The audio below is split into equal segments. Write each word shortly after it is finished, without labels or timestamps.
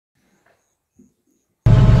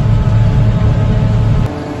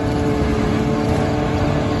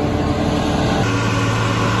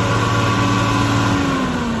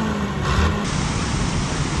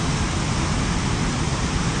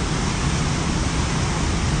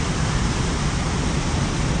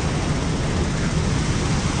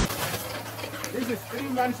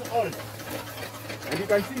months old. And you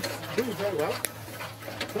can see it's doing very well.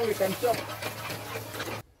 So we can chop.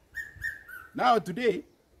 Now today,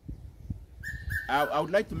 I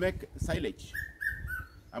would like to make silage.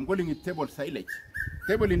 I'm calling it table silage.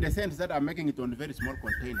 Table in the sense that I'm making it on very small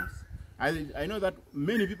containers. I know that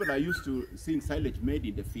many people are used to seeing silage made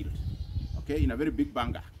in the field, okay, in a very big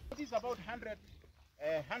banger. It is about 100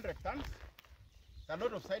 tons. It's a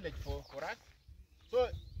lot of silage for us. So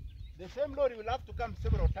the same lorry will have to come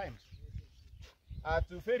several times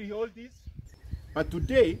to ferry all these. But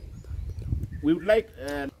today, we would like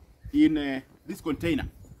in this container.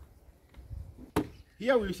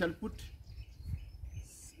 Here we shall put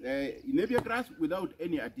napier grass without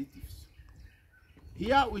any additives.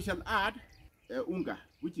 Here we shall add unga,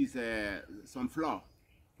 which is some flour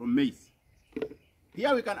from maize.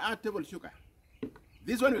 Here we can add table sugar.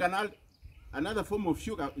 This one we can add another form of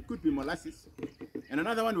sugar. It could be molasses. And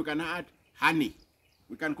another one we can add honey.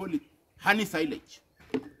 We can call it honey silage.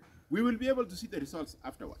 We will be able to see the results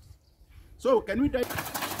afterwards. So can we dive?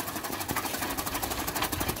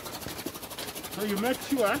 So you make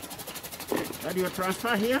sure that you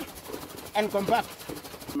transfer here and compact.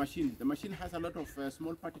 The machine has a lot of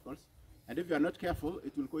small particles, and if you are not careful,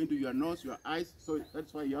 it will go into your nose, your eyes. So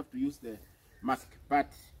that's why you have to use the mask. But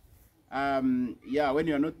yeah, when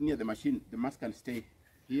you are not near the machine, the mask can stay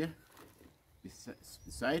here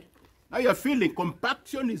beside. Now you're feeling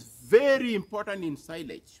compaction is very important in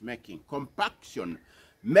silage making. Compaction.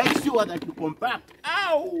 Make sure that you compact.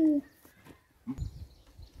 Ow!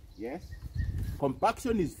 Yes.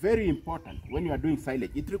 Compaction is very important when you are doing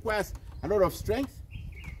silage. It requires a lot of strength.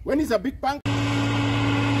 When it's a big bank,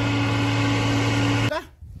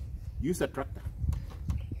 use a tractor.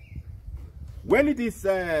 When it is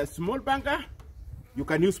a small banker, you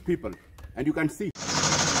can use people, and you can see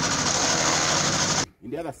in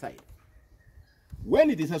the other side. When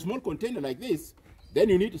it is a small container like this, then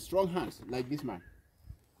you need strong hands like this man.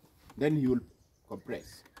 Then you will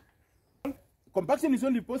compress. Compaction is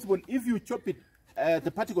only possible if you chop it, the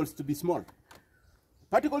particles to be small.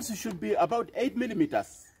 Particles should be about 8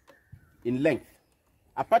 millimeters in length.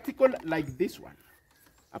 A particle like this one,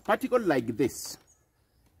 a particle like this,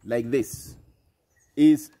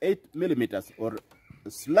 is 8 millimeters or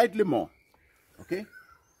slightly more. Okay?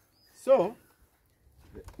 So,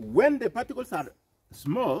 when the particles are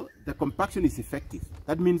small, the compaction is effective.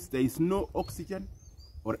 That means there is no oxygen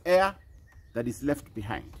or air that is left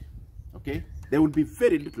behind. Okay? There will be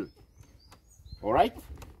very little. All right?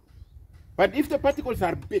 But if the particles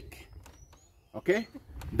are big, okay,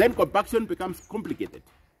 then compaction becomes complicated.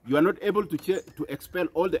 You are not able to expel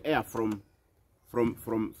all the air from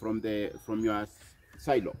your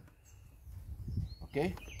silo.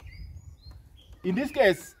 Okay? In this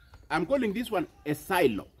case, I'm calling this one a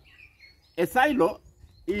silo. A silo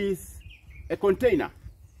is a container,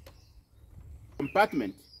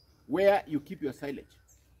 compartment where you keep your silage.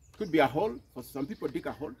 It could be a hole. For some people dig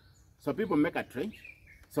a hole. Some people make a trench.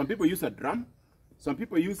 Some people use a drum. Some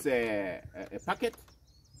people use a packet.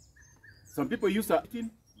 Some people use a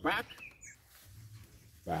bag.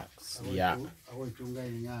 Bags, yeah.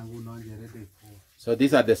 So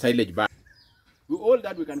these are the silage bags. With all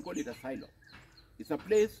that, we can call it a silo. It's a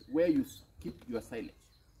place where you keep your silage.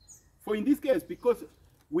 For in this case, because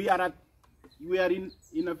we are in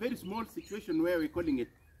a very small situation where we're calling it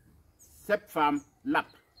sep farm lab.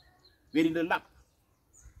 We're in the lab.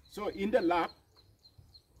 So in the lab,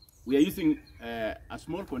 we are using a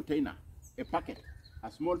small container, a packet,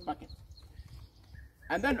 a small packet.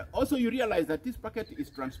 And then also you realize that this packet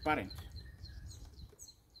is transparent.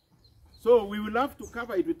 So we will have to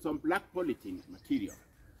cover it with some black polythene material,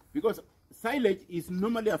 because silage is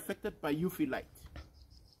normally affected by UV light.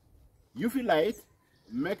 UV light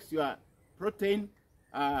makes your protein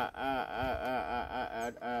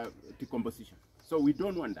decomposition. So we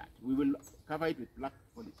don't want that. We will cover it with black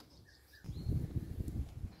polythene.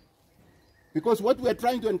 Because what we are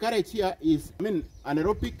trying to encourage here is,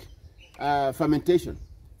 anaerobic fermentation.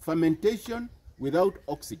 Fermentation without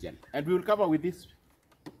oxygen. And we will cover with this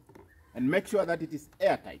and make sure that it is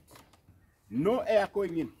airtight. No air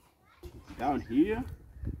going in. Down here.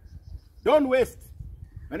 Don't waste.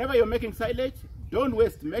 Whenever you're making silage, don't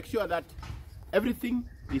waste. Make sure that everything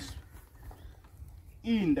is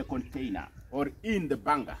in the container or in the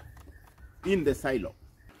banger, in the silo.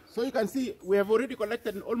 So you can see we have already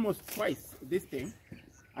collected almost twice this thing,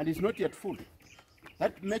 and it's not yet full.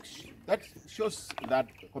 That shows that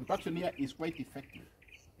compaction here is quite effective.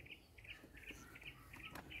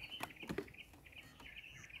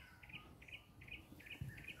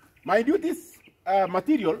 Mind you, this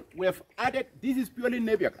material we have added, this is purely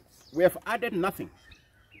napier grass. We have added nothing.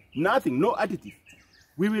 Nothing, no additive.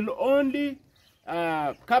 We will only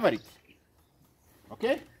cover it.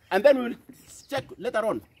 Okay? And then we will check later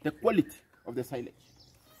on the quality of the silage.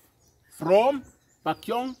 From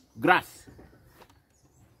Pakyong grass.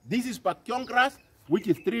 This is Pakyong grass, which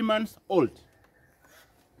is 3 months old.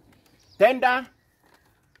 Tender,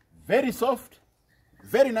 very soft,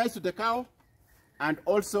 very nice to the cow, and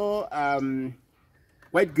also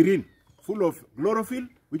quite green, full of chlorophyll,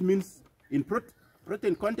 which means in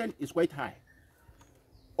protein content is quite high.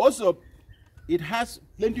 Also, it has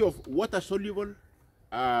plenty of water-soluble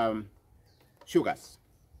sugars.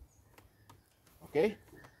 Okay?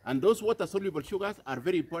 And those water-soluble sugars are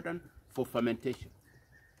very important for fermentation.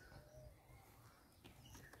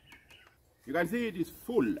 You can see it is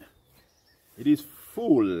full. It is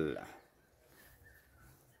full.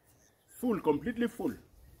 Full, completely full.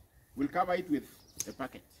 We'll cover it with a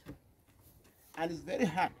packet. And it's very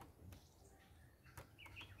hard.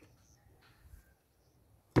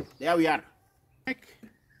 There we are. Make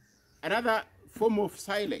another form of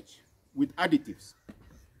silage with additives.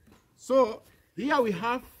 So here we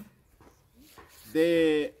have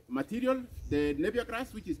the material, the napier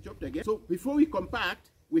grass, which is chopped again. So before we compact,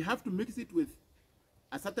 we have to mix it with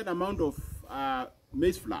a certain amount of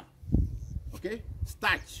maize flour, okay,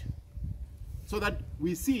 starch, so that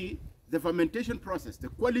we see the fermentation process, the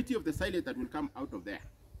quality of the silage that will come out of there.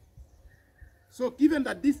 So given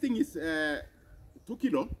that this thing is 2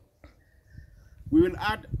 kilo, we will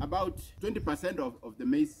add about 20% of the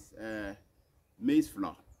maize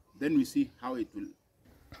flour. Then we see how it will.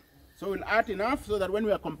 So we'll add enough so that when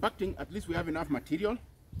we are compacting, at least we have enough material.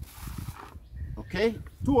 Okay,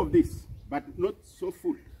 2 of this, but not so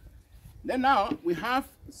full. Then now we have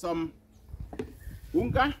some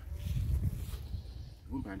unga.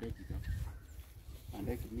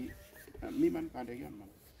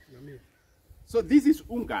 So this is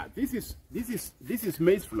unga. This is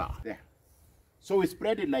maize flour. There. So we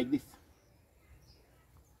spread it like this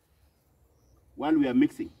while we are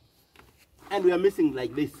mixing. And we are mixing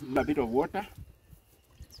like this, a bit of water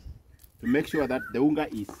to make sure that the unga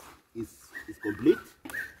is complete.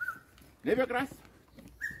 Napier grass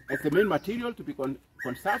as the main material to be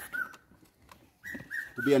conserved,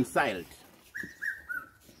 to be ensiled.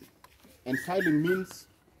 Ensiling means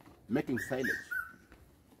making silage,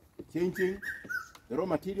 changing the raw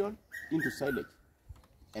material into silage.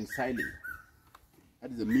 Ensiling.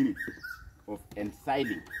 That is the meaning of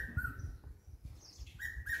ensiling.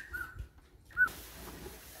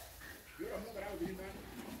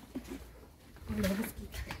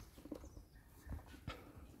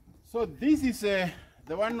 So this is the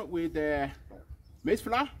one with maize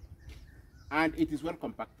flour, and it is well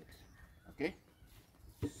compacted. Okay,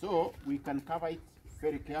 so we can cover it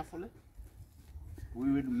very carefully.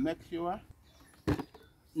 We will make sure.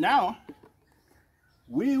 Now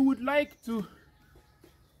we would like to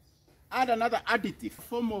add another additive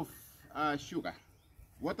form of sugar,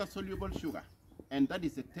 water-soluble sugar, and that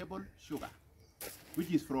is a table sugar,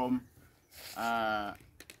 which is from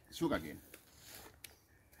sugarcane.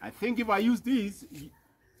 I think if I use this,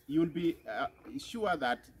 you'll be sure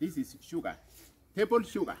that this is sugar, table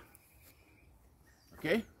sugar.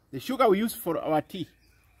 Okay, the sugar we use for our tea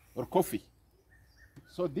or coffee.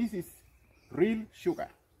 So this is real sugar.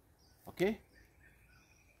 Okay,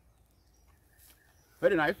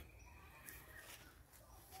 very nice.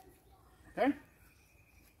 Okay,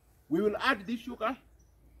 we will add this sugar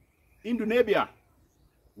into napier.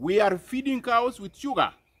 We are feeding cows with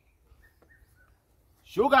sugar.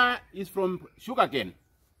 Sugar is from sugarcane.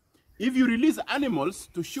 If you release animals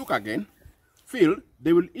to sugarcane field,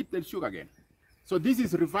 they will eat the sugarcane. So this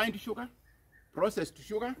is refined sugar, processed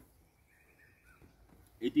sugar.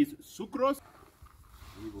 It is sucrose.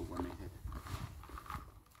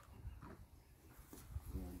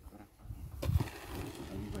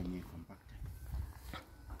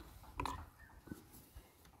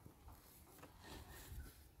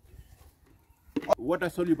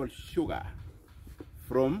 Water-soluble sugar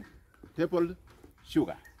from table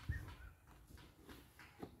sugar,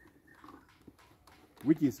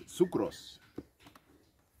 which is sucrose.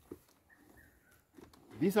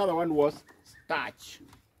 This other one was starch.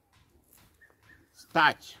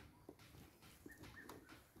 Starch.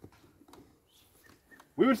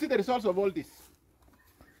 We will see the results of all this.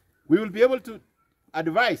 We will be able to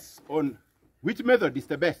advise on which method is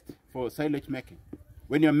the best for silage making.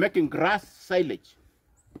 When you're making grass silage,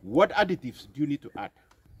 what additives do you need to add?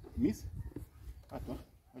 Miss?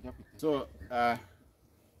 So,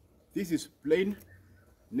 this is plain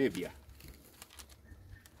napier.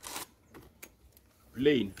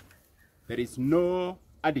 Plain. There is no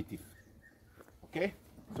additive. Okay?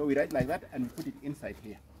 So we write like that and we put it inside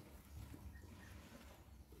here.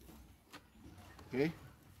 Okay.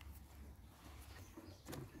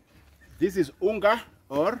 This is unga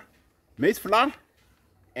or maize flour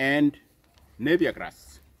and napier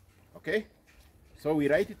grass. Okay. So we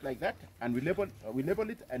write it like that and we label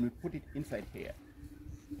it and we put it inside here.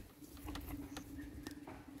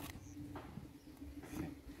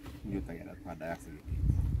 We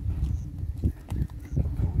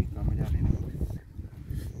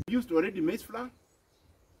used already maize flour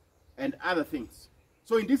and other things.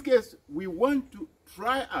 So in this case, we want to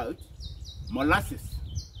try out molasses.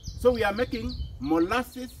 So we are making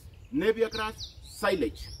molasses, napier grass,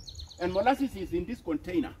 silage. And molasses is in this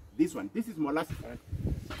container. This one. This is molasses.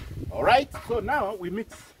 All right. So now we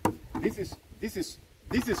mix. This is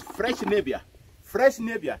fresh napier. Fresh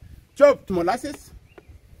napier. Chopped molasses.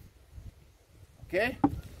 Okay.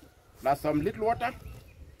 Plus some little water.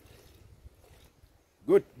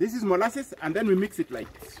 Good. This is molasses, and then we mix it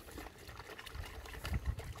like this.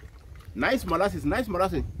 Nice molasses. Nice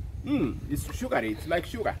molasses. It's sugary. It's like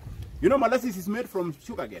sugar. You know, molasses is made from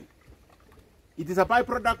sugar cane. It is a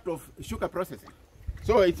byproduct of sugar processing.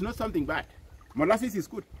 So it's not something bad. Molasses is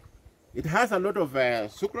good. It has a lot of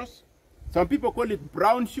sucrose. Some people call it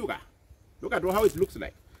brown sugar. Look at how it looks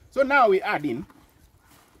like. So now we add in.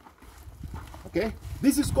 Okay.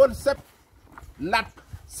 This is called Sep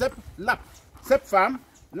Farm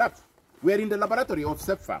Lab. We are in the laboratory of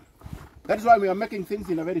Sep Farm. That's why we are making things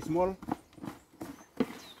in a very small.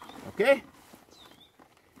 Okay.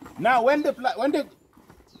 Now when the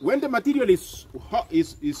material is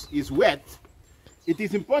wet, it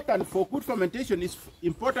is important for good fermentation. It's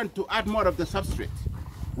important to add more of the substrate,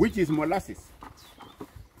 which is molasses,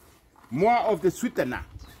 more of the sweetener,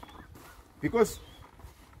 because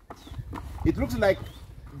it looks like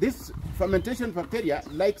this fermentation bacteria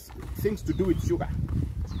likes things to do with sugar.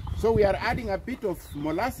 So we are adding a bit of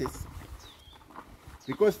molasses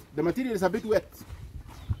because the material is a bit wet.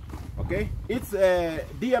 Okay, its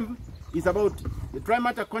DM is about, the dry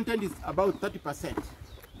matter content is about 30%.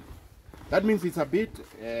 That means it's a bit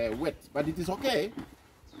wet, but it is okay.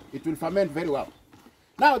 It will ferment very well.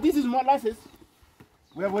 Now this is molasses.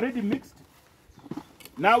 We have already mixed.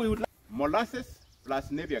 Now we would like molasses plus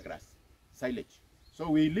napier grass, silage. So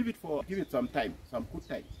we leave it for, give it some time, some good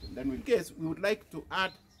time. And then in case we would like to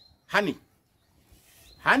add honey.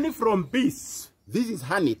 Honey from bees. This is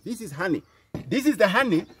honey. This is honey. This is the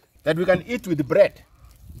honey that we can eat with bread.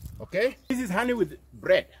 Okay? This is honey with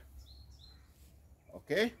bread.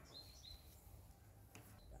 Okay?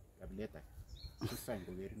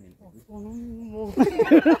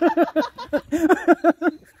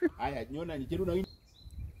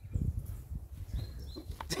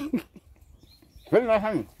 Very nice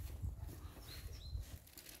honey.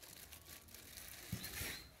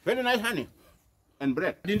 Very nice honey and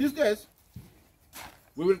bread. In this case,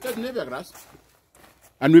 we will take napier grass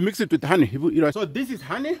and we mix it with honey. So this is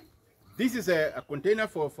honey. This is a container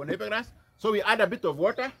for napier grass. So we add a bit of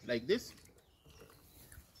water like this.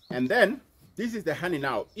 And then this is the honey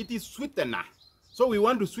now. It is sweetener. So we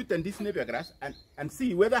want to sweeten this napier grass and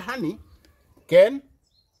see whether honey can,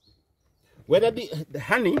 whether the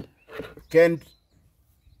honey can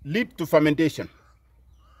lead to fermentation.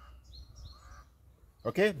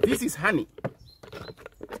 Okay, this is honey.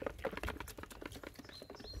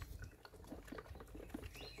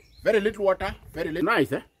 Very little water, very little.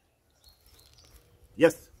 Nice, eh?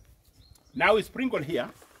 Yes. Now we sprinkle here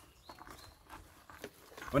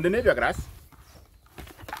on the napier grass.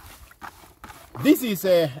 This is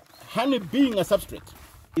honey being a substrate.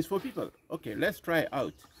 It's for people. Okay, let's try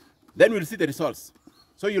out. Then we'll see the results.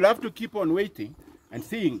 So you'll have to keep on waiting and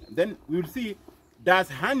seeing. Then we'll see, does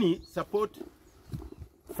honey support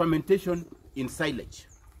fermentation in silage?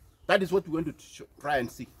 That is what we want to try and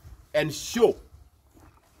see and show.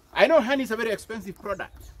 I know honey is a very expensive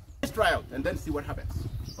product. Let's try out and then see what happens.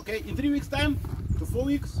 Okay, in 3 weeks time, to 4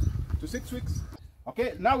 weeks, to 6 weeks.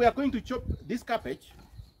 Okay, now we are going to chop this cabbage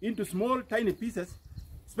into small tiny pieces,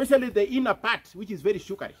 especially the inner part, which is very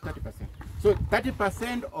sugary, 30%. So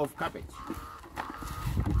 30% of cabbage.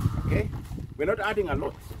 Okay, we're not adding a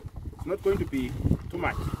lot. It's not going to be too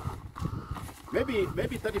much. Maybe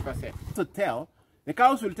 30%. So tell, the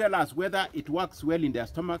cows will tell us whether it works well in their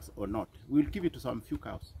stomachs or not. We'll give it to some few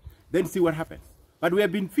cows, then see what happens. But we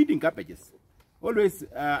have been feeding cabbages. Always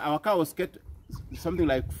our cows get something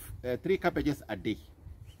like 3 cabbages a day.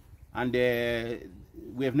 And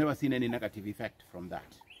we have never seen any negative effect from that.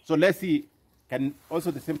 So let's see, can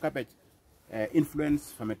also the same cabbage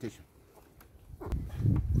influence fermentation?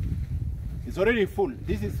 It's already full.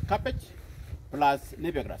 This is cabbage plus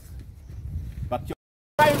napier grass. But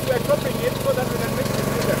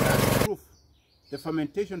the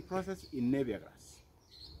fermentation process in napier grass.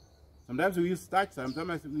 Sometimes we use starch,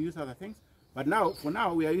 sometimes we use other things, but now, for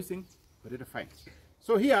now, we are using potato fines.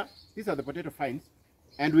 So here, these are the potato fines,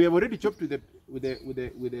 and we have already chopped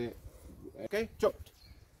okay, chopped.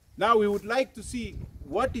 Now we would like to see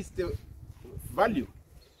what is the value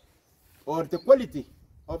or the quality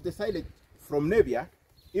of the silage from napier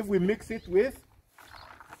if we mix it with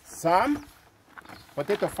some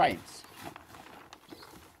potato fines.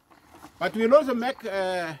 But we'll also make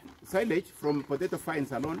silage from potato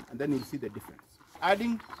fines alone, and then you'll see the difference.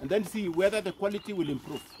 Adding and then see whether the quality will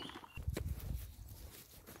improve.